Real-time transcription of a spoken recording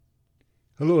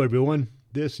Hello, everyone.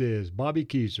 This is Bobby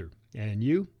Keyser, and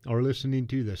you are listening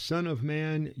to the Son of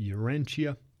Man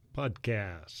Urantia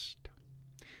podcast.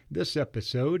 This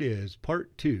episode is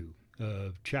part 2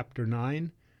 of Chapter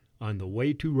 9, On the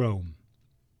Way to Rome.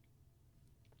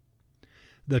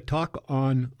 The Talk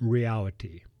on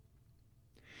Reality.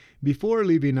 Before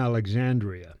leaving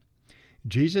Alexandria,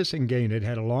 Jesus and Ganid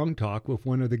had a long talk with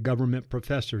one of the government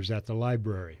professors at the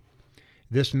library.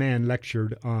 This man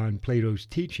lectured on Plato's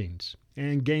teachings,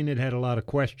 and Ganid had a lot of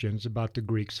questions about the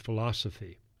Greeks'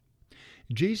 philosophy.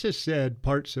 Jesus said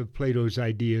parts of Plato's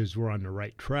ideas were on the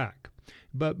right track,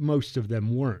 but most of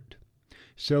them weren't.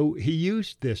 So he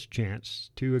used this chance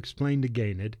to explain to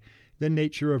Ganid the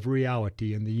nature of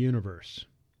reality in the universe.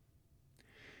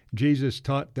 Jesus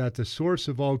taught that the source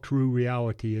of all true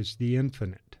reality is the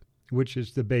infinite, which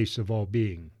is the base of all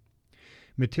being.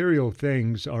 Material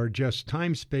things are just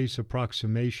time-space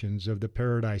approximations of the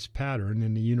paradise pattern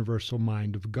in the universal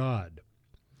mind of God.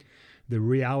 The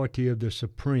reality of the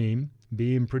Supreme,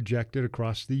 being projected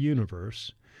across the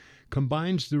universe,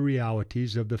 combines the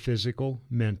realities of the physical,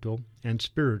 mental, and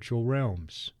spiritual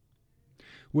realms,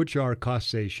 which are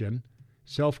causation,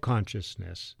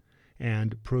 self-consciousness,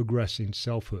 and progressing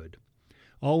selfhood,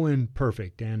 all in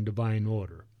perfect and divine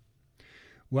order.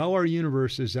 While our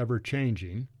universe is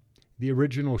ever-changing, the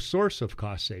original source of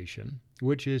causation,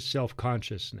 which is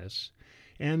self-consciousness,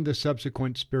 and the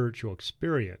subsequent spiritual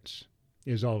experience,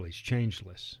 is always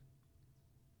changeless.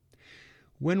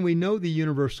 When we know the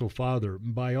Universal Father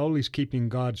by always keeping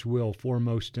God's will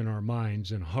foremost in our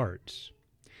minds and hearts,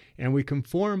 and we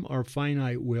conform our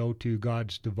finite will to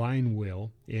God's divine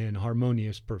will in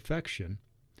harmonious perfection,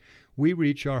 we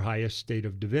reach our highest state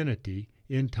of divinity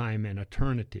in time and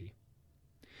eternity.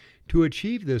 To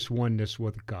achieve this oneness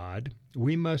with God,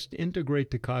 we must integrate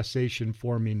the causation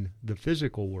forming the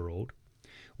physical world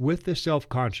with the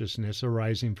self-consciousness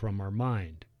arising from our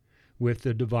mind, with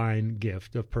the divine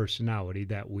gift of personality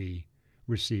that we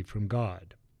receive from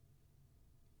God.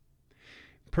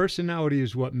 Personality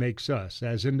is what makes us,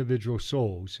 as individual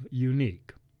souls,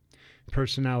 unique.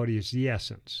 Personality is the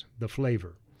essence, the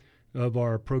flavor, of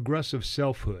our progressive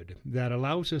selfhood that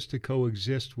allows us to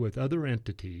coexist with other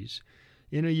entities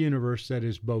in a universe that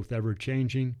is both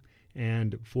ever-changing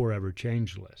and forever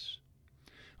changeless.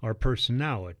 Our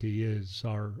personality is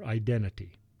our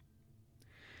identity.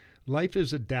 Life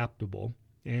is adaptable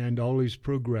and always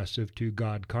progressive to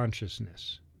God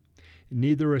consciousness.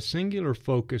 Neither a singular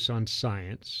focus on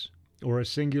science or a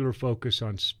singular focus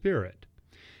on spirit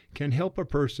can help a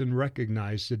person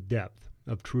recognize the depth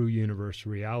of true universe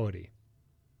reality.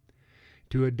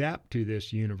 To adapt to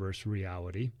this universe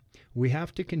reality, we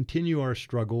have to continue our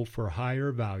struggle for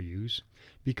higher values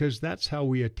because that's how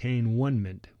we attain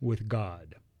one-ment with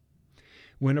God.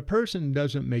 When a person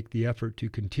doesn't make the effort to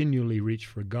continually reach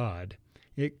for God,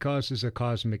 it causes a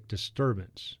cosmic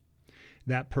disturbance.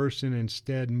 That person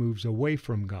instead moves away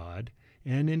from God,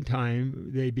 and in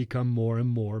time they become more and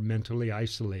more mentally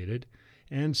isolated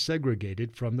and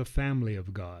segregated from the family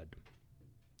of God.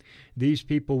 These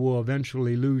people will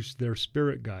eventually lose their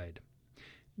spirit guide,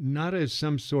 not as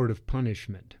some sort of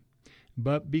punishment,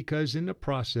 but because in the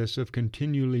process of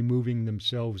continually moving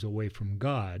themselves away from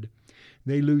God,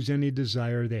 they lose any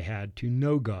desire they had to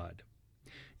know God.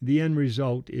 The end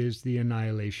result is the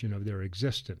annihilation of their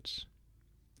existence.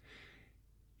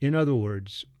 In other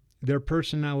words, their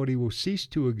personality will cease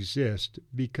to exist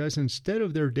because instead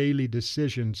of their daily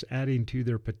decisions adding to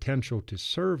their potential to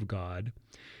serve God,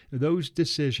 those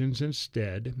decisions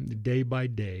instead, day by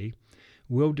day,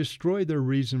 will destroy their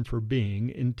reason for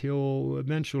being until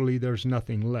eventually there's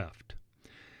nothing left.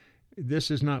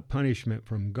 This is not punishment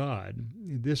from God.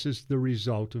 This is the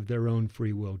result of their own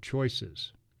free will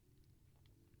choices.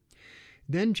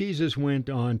 Then Jesus went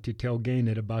on to tell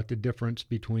Ganid about the difference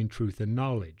between truth and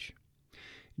knowledge.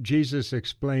 Jesus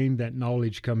explained that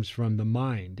knowledge comes from the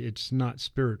mind. It's not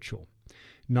spiritual.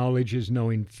 Knowledge is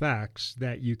knowing facts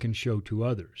that you can show to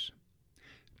others.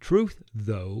 Truth,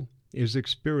 though, is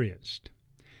experienced.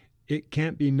 It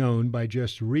can't be known by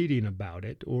just reading about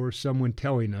it or someone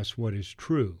telling us what is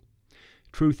true.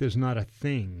 Truth is not a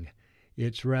thing.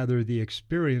 It's rather the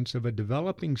experience of a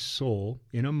developing soul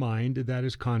in a mind that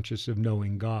is conscious of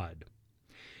knowing God.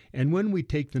 And when we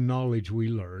take the knowledge we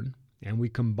learn and we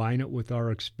combine it with our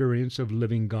experience of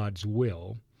living God's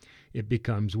will, it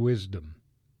becomes wisdom.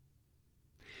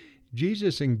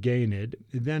 Jesus and Ganid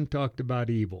then talked about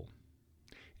evil.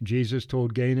 Jesus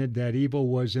told Ganid that evil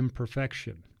was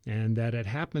imperfection and that it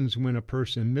happens when a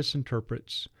person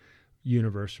misinterprets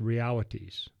universe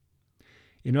realities.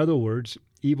 In other words,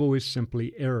 evil is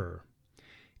simply error.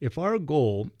 If our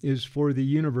goal is for the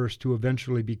universe to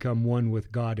eventually become one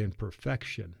with God in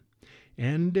perfection,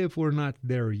 and if we're not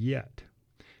there yet,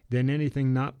 then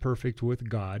anything not perfect with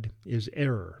God is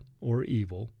error or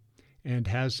evil and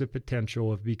has the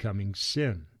potential of becoming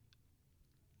sin.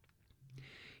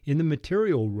 In the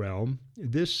material realm,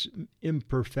 this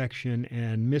imperfection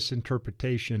and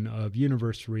misinterpretation of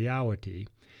universe reality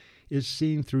is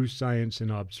seen through science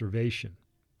and observation,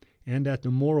 and at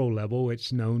the moral level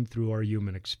it's known through our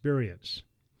human experience.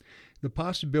 The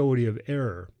possibility of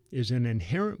error is an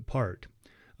inherent part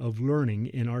of learning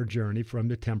in our journey from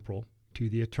the temporal to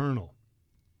the eternal.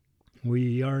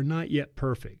 We are not yet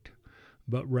perfect,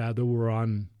 but rather we're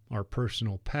on our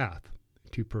personal path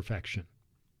to perfection.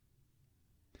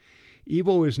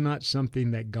 Evil is not something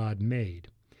that God made.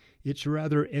 It's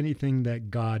rather anything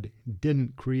that God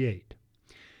didn't create.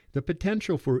 The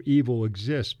potential for evil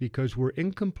exists because we're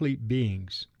incomplete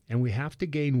beings, and we have to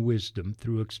gain wisdom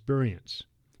through experience.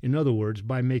 In other words,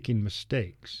 by making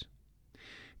mistakes.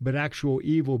 But actual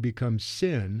evil becomes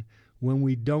sin when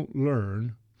we don't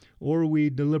learn or we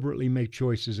deliberately make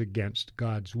choices against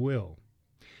God's will.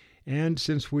 And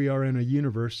since we are in a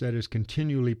universe that is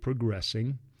continually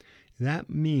progressing, that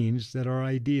means that our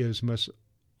ideas must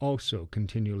also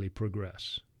continually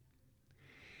progress.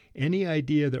 Any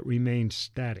idea that remains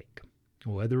static,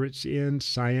 whether it's in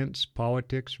science,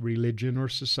 politics, religion, or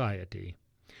society,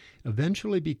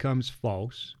 eventually becomes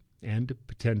false and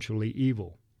potentially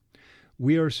evil.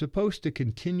 We are supposed to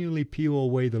continually peel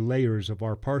away the layers of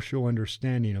our partial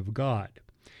understanding of God,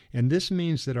 and this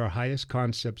means that our highest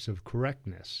concepts of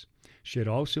correctness should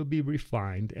also be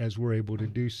refined as we're able to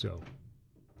do so.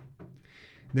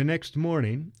 The next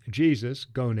morning, Jesus,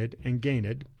 Gonid, and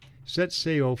Ganid set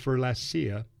sail for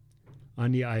Lasea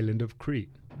on the island of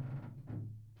Crete.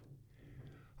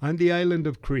 On the island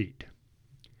of Crete,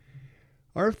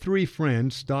 our three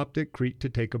friends stopped at Crete to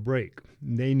take a break.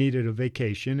 They needed a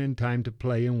vacation and time to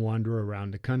play and wander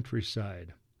around the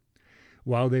countryside.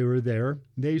 While they were there,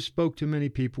 they spoke to many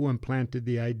people and planted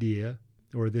the idea,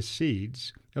 or the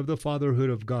seeds, of the fatherhood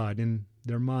of God in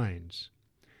their minds.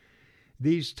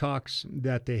 These talks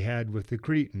that they had with the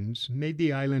Cretans made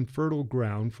the island fertile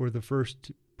ground for the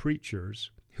first preachers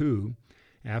who,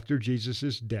 after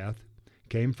Jesus' death,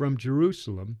 came from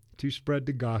Jerusalem to spread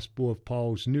the gospel of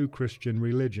Paul's new Christian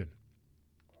religion.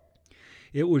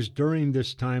 It was during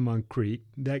this time on Crete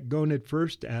that Gonid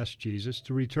first asked Jesus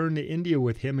to return to India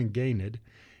with him and Ganid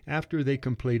after they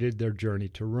completed their journey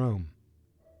to Rome.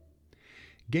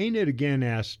 Ganid again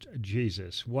asked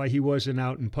Jesus why he wasn't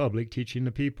out in public teaching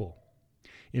the people.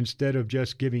 Instead of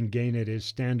just giving Ganid his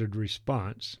standard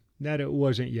response, that it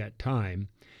wasn't yet time,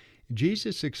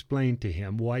 Jesus explained to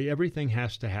him why everything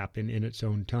has to happen in its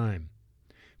own time.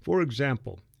 For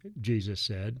example, Jesus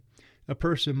said, a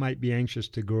person might be anxious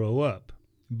to grow up,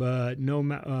 but no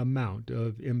amount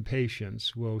of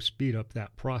impatience will speed up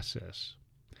that process.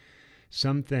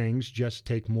 Some things just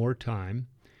take more time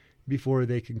before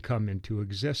they can come into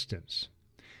existence.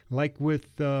 Like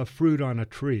with fruit on a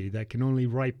tree that can only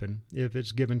ripen if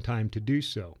it's given time to do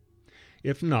so.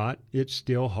 If not, it's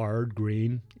still hard,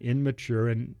 green, immature,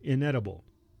 and inedible.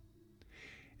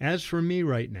 As for me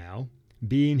right now,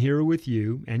 being here with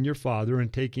you and your father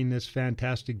and taking this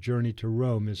fantastic journey to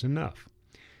Rome is enough.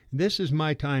 This is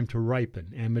my time to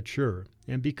ripen and mature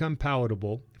and become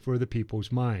palatable for the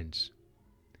people's minds.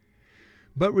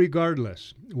 But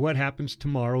regardless, what happens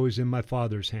tomorrow is in my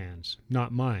Father's hands,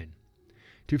 not mine.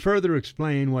 To further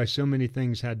explain why so many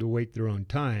things had to wait their own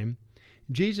time,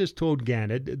 Jesus told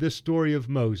Ganid the story of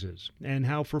Moses and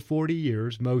how for 40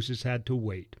 years Moses had to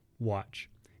wait, watch,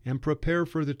 and prepare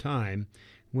for the time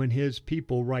when his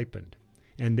people ripened,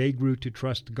 and they grew to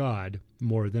trust God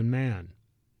more than man.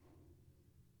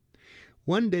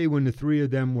 One day when the three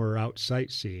of them were out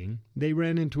sightseeing, they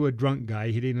ran into a drunk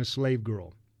guy hitting a slave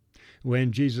girl.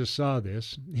 When Jesus saw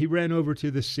this, he ran over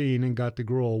to the scene and got the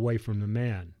girl away from the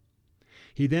man.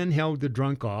 He then held the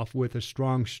drunk off with a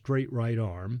strong straight right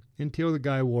arm until the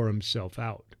guy wore himself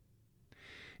out.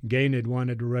 Ganid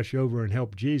wanted to rush over and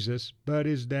help Jesus, but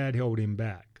his dad held him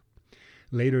back.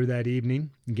 Later that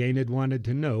evening, Ganid wanted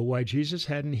to know why Jesus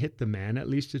hadn't hit the man at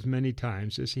least as many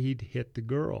times as he'd hit the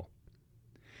girl.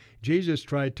 Jesus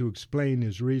tried to explain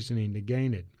his reasoning to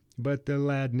Ganid, but the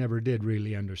lad never did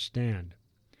really understand.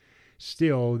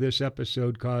 Still, this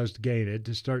episode caused Ganid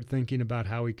to start thinking about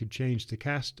how he could change the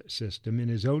caste system in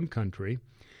his own country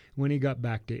when he got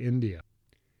back to India.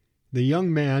 The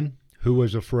young man who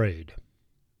was afraid.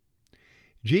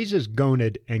 Jesus,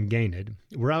 Gonid, and Ganid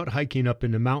were out hiking up in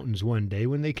the mountains one day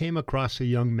when they came across a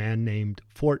young man named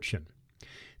Fortune.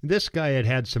 This guy had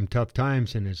had some tough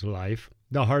times in his life,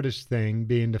 the hardest thing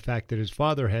being the fact that his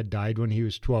father had died when he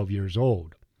was 12 years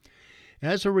old.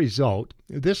 As a result,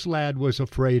 this lad was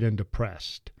afraid and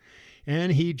depressed,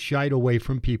 and he'd shied away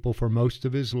from people for most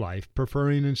of his life,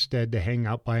 preferring instead to hang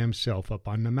out by himself up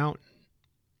on the mountain.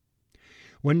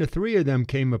 When the three of them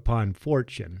came upon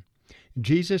Fortune,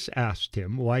 Jesus asked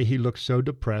him why he looked so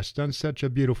depressed on such a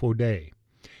beautiful day,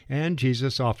 and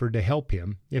Jesus offered to help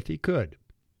him if he could.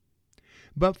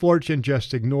 But Fortune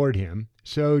just ignored him,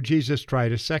 so Jesus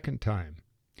tried a second time.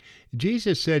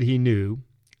 Jesus said he knew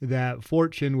that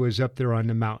Fortune was up there on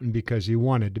the mountain because he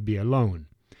wanted to be alone,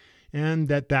 and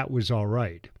that was all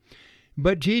right.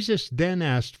 But Jesus then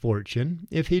asked Fortune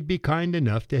if he'd be kind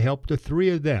enough to help the three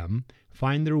of them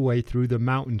find their way through the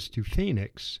mountains to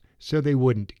Phoenix so they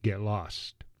wouldn't get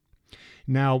lost.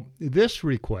 Now, this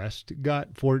request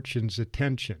got Fortune's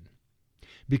attention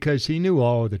because he knew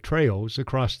all of the trails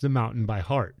across the mountain by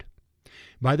heart.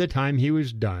 By the time he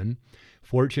was done,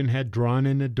 Fortune had drawn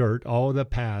in the dirt all the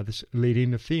paths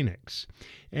leading to Phoenix,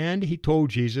 and he told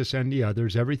Jesus and the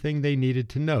others everything they needed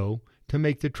to know to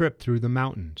make the trip through the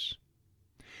mountains.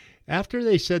 After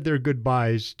they said their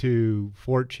goodbyes to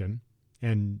Fortune,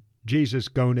 and Jesus,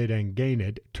 Gonad, and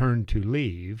Ganid turned to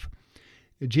leave,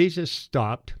 Jesus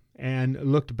stopped and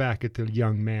looked back at the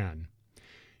young man.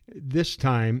 This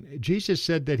time, Jesus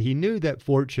said that he knew that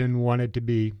Fortune wanted to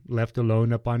be left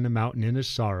alone up on the mountain in his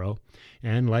sorrow,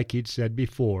 and like he'd said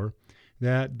before,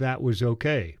 that was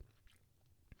okay.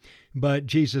 But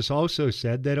Jesus also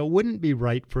said that it wouldn't be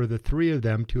right for the three of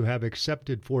them to have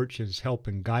accepted Fortune's help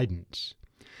and guidance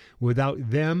without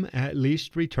them at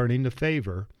least returning the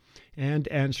favor and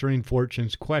answering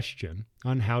Fortune's question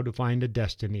on how to find a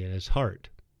destiny in his heart.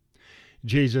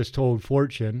 Jesus told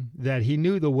Fortune that he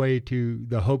knew the way to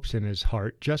the hopes in his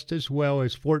heart just as well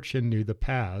as Fortune knew the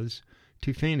paths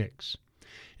to Phoenix.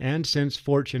 And since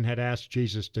Fortune had asked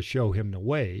Jesus to show him the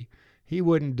way, he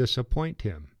wouldn't disappoint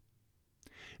him.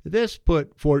 This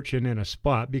put Fortune in a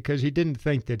spot because he didn't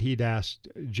think that he'd asked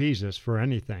Jesus for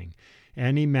anything,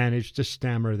 and he managed to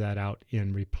stammer that out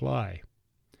in reply.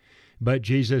 But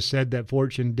Jesus said that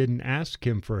Fortune didn't ask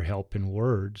him for help in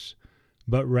words,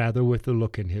 but rather with the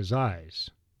look in his eyes.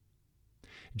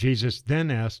 Jesus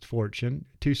then asked Fortune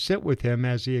to sit with him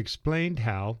as he explained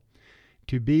how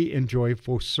to be in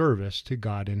joyful service to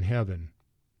God in heaven.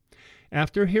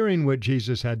 After hearing what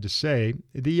Jesus had to say,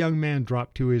 the young man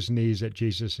dropped to his knees at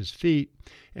Jesus' feet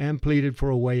and pleaded for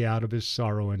a way out of his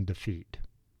sorrow and defeat.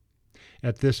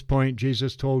 At this point,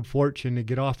 Jesus told Fortune to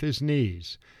get off his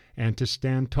knees and to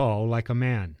stand tall like a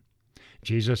man.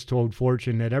 Jesus told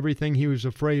Fortune that everything he was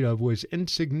afraid of was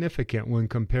insignificant when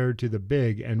compared to the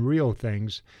big and real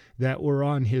things that were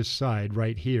on his side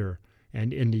right here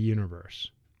and in the universe.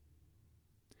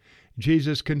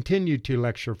 Jesus continued to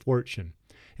lecture Fortune,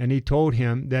 and he told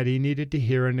him that he needed to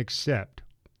hear and accept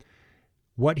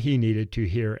what he needed to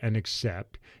hear and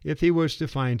accept if he was to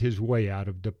find his way out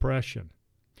of depression.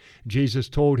 Jesus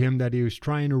told him that he was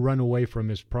trying to run away from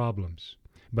his problems,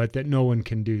 but that no one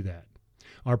can do that.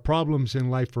 Our problems in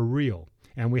life are real,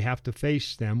 and we have to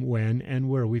face them when and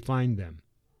where we find them.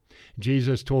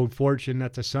 Jesus told Fortune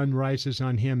that the sun rises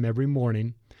on him every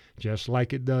morning, just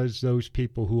like it does those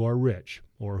people who are rich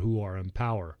or who are in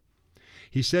power.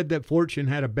 He said that Fortune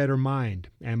had a better mind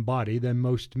and body than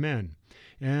most men,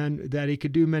 and that he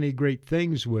could do many great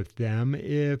things with them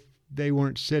if they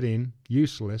weren't sitting,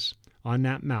 useless, on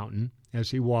that mountain as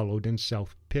he wallowed in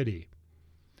self-pity.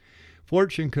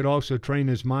 Fortune could also train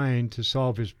his mind to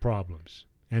solve his problems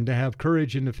and to have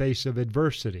courage in the face of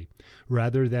adversity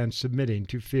rather than submitting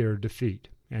to fear, defeat,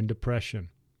 and depression.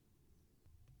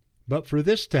 But for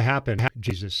this to happen,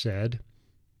 Jesus said,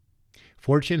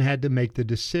 Fortune had to make the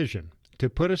decision to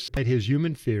put aside his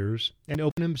human fears and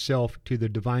open himself to the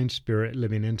divine spirit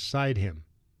living inside him.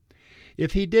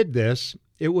 If he did this,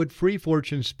 it would free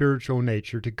Fortune's spiritual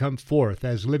nature to come forth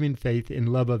as living faith in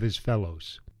love of his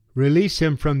fellows, release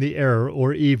him from the error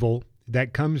or evil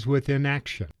that comes with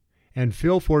inaction, and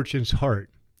fill Fortune's heart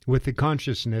with the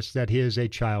consciousness that he is a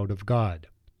child of God.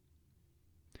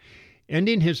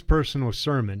 Ending his personal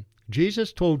sermon,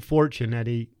 Jesus told Fortune that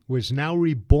he was now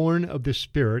reborn of the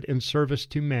Spirit in service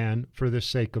to man for the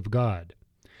sake of God,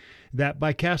 that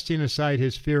by casting aside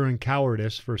his fear and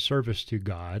cowardice for service to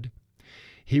God,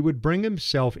 he would bring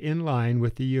himself in line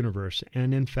with the universe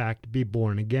and in fact be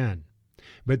born again,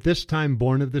 but this time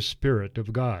born of the Spirit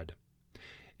of God.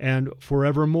 And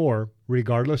forevermore,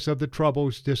 regardless of the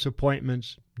troubles,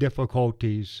 disappointments,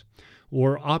 difficulties,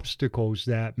 or obstacles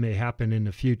that may happen in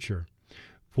the future,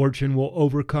 Fortune will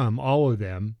overcome all of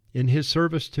them in his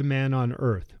service to man on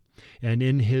earth and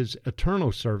in his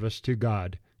eternal service to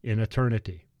God in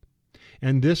eternity.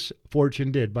 and this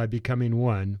fortune did by becoming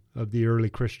one of the early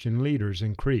Christian leaders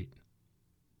in Crete.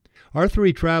 Our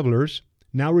three travelers,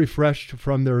 now refreshed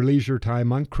from their leisure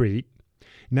time on Crete,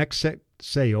 next set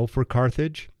sail for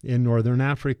Carthage in northern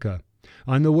Africa.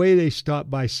 On the way, they stopped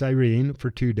by Cyrene for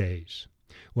 2 days.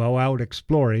 While out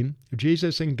exploring,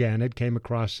 Jesus and Ganid came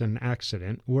across an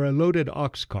accident where a loaded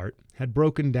ox cart had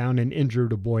broken down and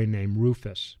injured a boy named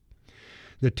Rufus.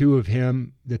 The two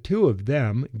of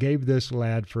them gave this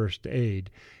lad first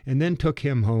aid and then took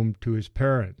him home to his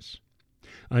parents.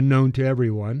 Unknown to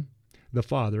everyone, the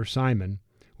father, Simon,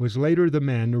 was later the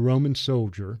man the Roman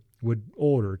soldier would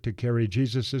order to carry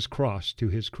Jesus' cross to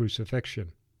his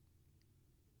crucifixion.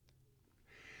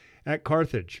 At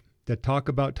Carthage, the talk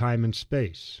about time and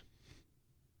space.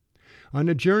 On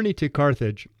a journey to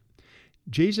Carthage,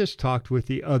 Jesus talked with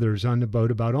the others on the boat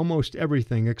about almost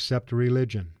everything except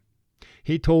religion.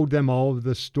 He told them all of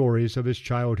the stories of his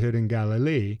childhood in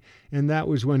Galilee, and that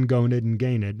was when Ganid and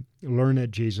Ganid learned that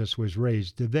Jesus was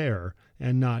raised there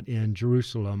and not in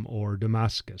Jerusalem or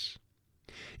Damascus.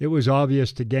 It was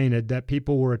obvious to Ganid that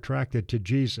people were attracted to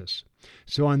Jesus.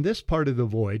 So on this part of the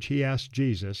voyage, he asked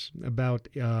Jesus about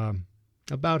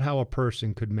how a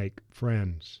person could make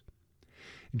friends.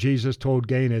 Jesus told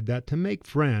Ganid that to make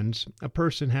friends, a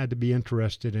person had to be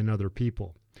interested in other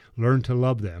people, learn to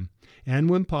love them, and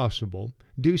when possible,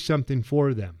 do something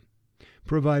for them,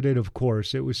 provided, of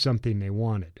course, it was something they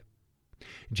wanted.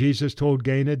 Jesus told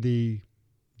Ganid the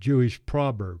Jewish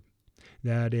proverb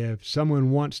that if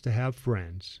someone wants to have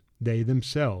friends, they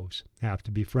themselves have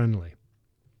to be friendly.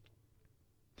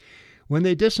 When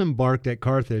they disembarked at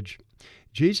Carthage,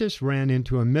 Jesus ran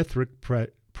into a Mithric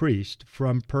priest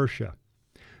from Persia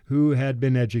who had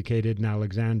been educated in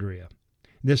Alexandria.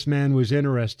 This man was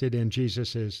interested in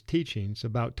Jesus' teachings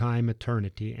about time,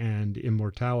 eternity, and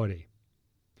immortality.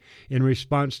 In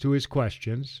response to his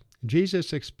questions,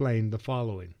 Jesus explained the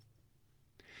following.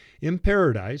 In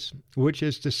paradise, which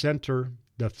is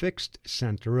the fixed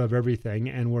center of everything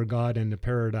and where God and the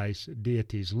paradise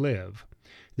deities live,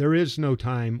 there is no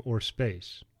time or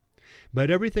space. But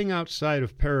everything outside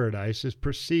of paradise is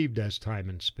perceived as time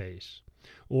and space,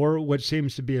 or what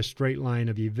seems to be a straight line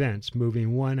of events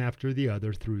moving one after the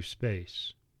other through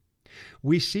space.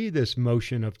 We see this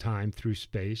motion of time through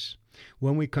space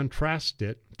when we contrast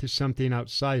it to something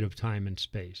outside of time and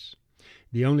space.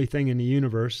 The only thing in the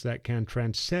universe that can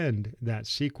transcend that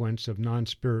sequence of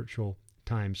non-spiritual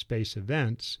time-space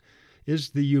events is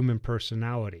the human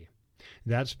personality.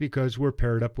 That's because we're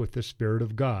paired up with the Spirit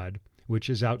of God, which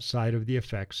is outside of the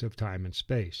effects of time and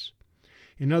space.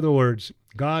 In other words,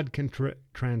 God can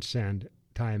transcend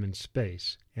time and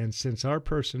space, and since our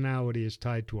personality is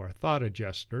tied to our thought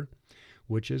adjuster,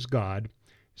 which is God,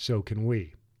 so can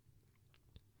we.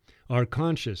 Our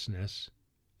consciousness,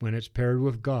 when it's paired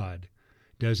with God,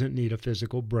 doesn't need a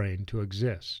physical brain to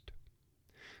exist.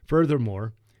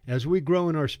 Furthermore, as we grow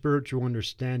in our spiritual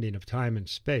understanding of time and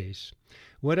space,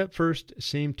 what at first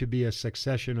seemed to be a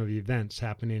succession of events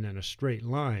happening in a straight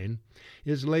line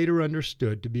is later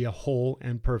understood to be a whole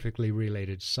and perfectly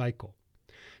related cycle.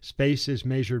 Space is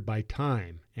measured by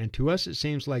time, and to us it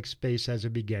seems like space has a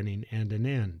beginning and an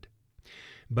end.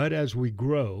 But as we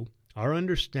grow, our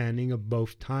understanding of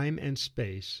both time and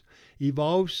space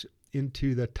evolves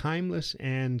into the timeless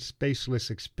and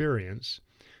spaceless experience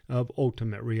of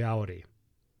ultimate reality.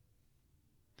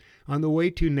 On the way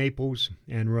to Naples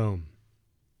and Rome,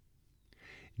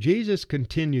 Jesus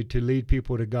continued to lead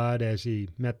people to God as he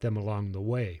met them along the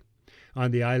way.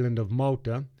 On the island of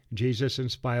Malta, Jesus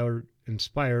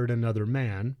inspired another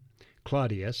man,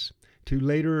 Claudius, to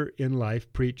later in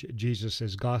life preach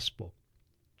Jesus' gospel.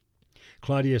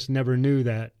 Claudius never knew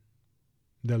that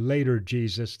the later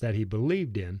Jesus that he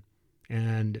believed in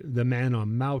and the man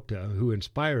on Malta who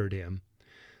inspired him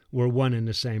were one and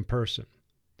the same person.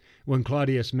 When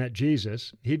Claudius met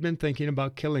Jesus, he'd been thinking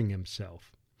about killing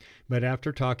himself. But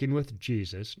after talking with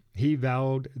Jesus, he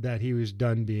vowed that he was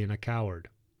done being a coward.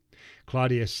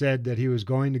 Claudius said that he was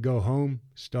going to go home,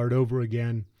 start over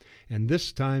again, and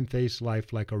this time face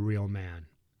life like a real man.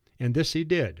 And this he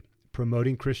did,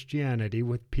 promoting Christianity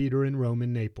with Peter in Rome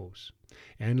and Naples,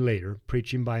 and later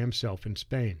preaching by himself in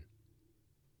Spain.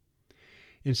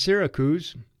 In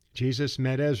Syracuse, Jesus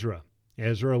met Ezra.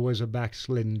 Ezra was a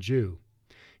backslidden Jew.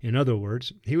 In other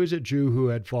words, he was a Jew who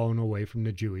had fallen away from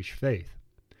the Jewish faith.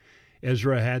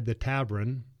 Ezra had the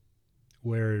tavern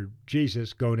where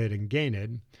Jesus, Ganid, and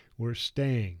Ganid were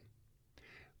staying.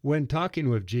 When talking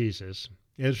with Jesus,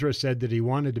 Ezra said that he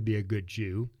wanted to be a good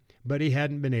Jew, but he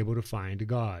hadn't been able to find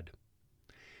God.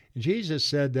 Jesus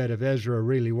said that if Ezra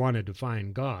really wanted to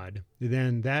find God,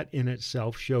 then that in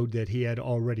itself showed that he had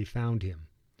already found him,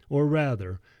 or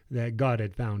rather, that God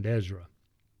had found Ezra.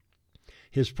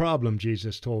 His problem,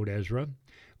 Jesus told Ezra,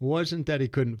 wasn't that he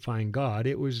couldn't find God,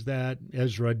 it was that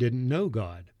Ezra didn't know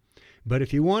God. But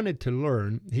if he wanted to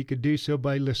learn, he could do so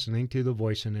by listening to the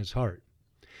voice in his heart.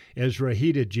 Ezra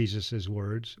heeded Jesus'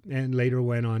 words and later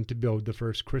went on to build the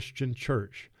first Christian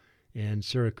church in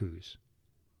Syracuse.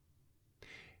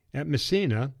 At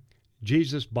Messina,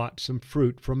 Jesus bought some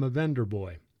fruit from a vendor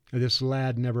boy. This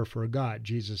lad never forgot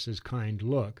Jesus' kind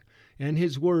look and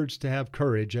his words to have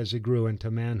courage as he grew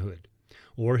into manhood,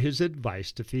 or his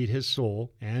advice to feed his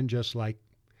soul just like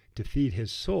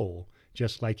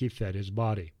he fed his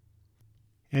body.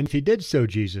 And if he did so,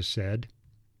 Jesus said,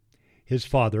 his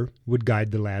father would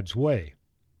guide the lad's way.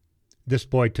 This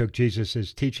boy took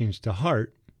Jesus' teachings to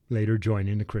heart, later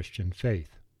joining the Christian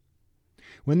faith.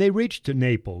 When they reached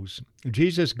Naples,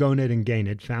 Jesus, Gonid, and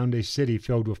Ganid found a city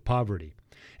filled with poverty.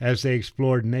 As they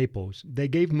explored Naples, they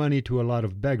gave money to a lot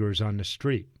of beggars on the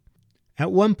street.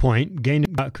 At one point,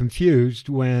 Ganid got confused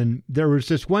when there was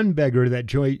this one beggar that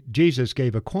Jesus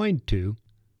gave a coin to,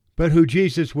 but who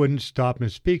Jesus wouldn't stop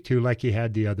and speak to like he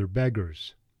had the other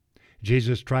beggars.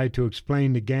 Jesus tried to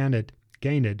explain to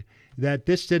Ganid that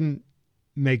this didn't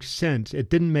make sense. It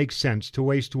didn't make sense to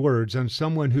waste words on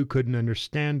someone who couldn't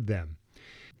understand them.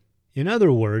 In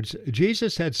other words,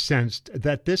 Jesus had sensed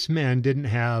that this man didn't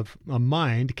have a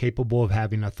mind capable of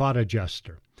having a thought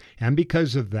adjuster, and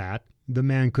because of that, the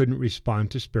man couldn't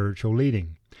respond to spiritual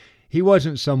leading. He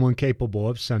wasn't someone capable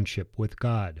of sonship with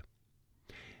God.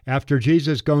 After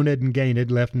Jesus, Gonid, and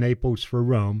Ganid left Naples for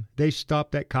Rome, they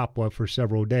stopped at Capua for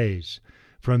several days.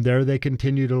 From there they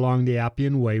continued along the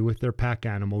Appian Way with their pack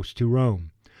animals to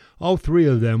Rome. All three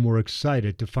of them were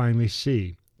excited to finally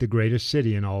see the greatest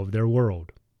city in all of their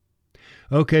world.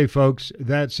 Okay, folks,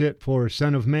 that's it for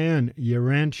Son of Man,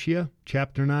 Urantia,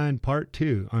 Chapter 9, Part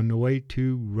 2, On the Way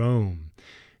to Rome.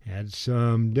 Had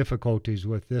some difficulties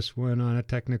with this one on a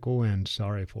technical end.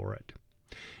 Sorry for it.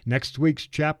 Next week's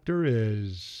chapter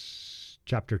is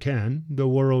Chapter 10, The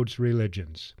World's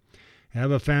Religions.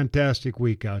 Have a fantastic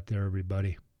week out there,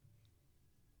 everybody.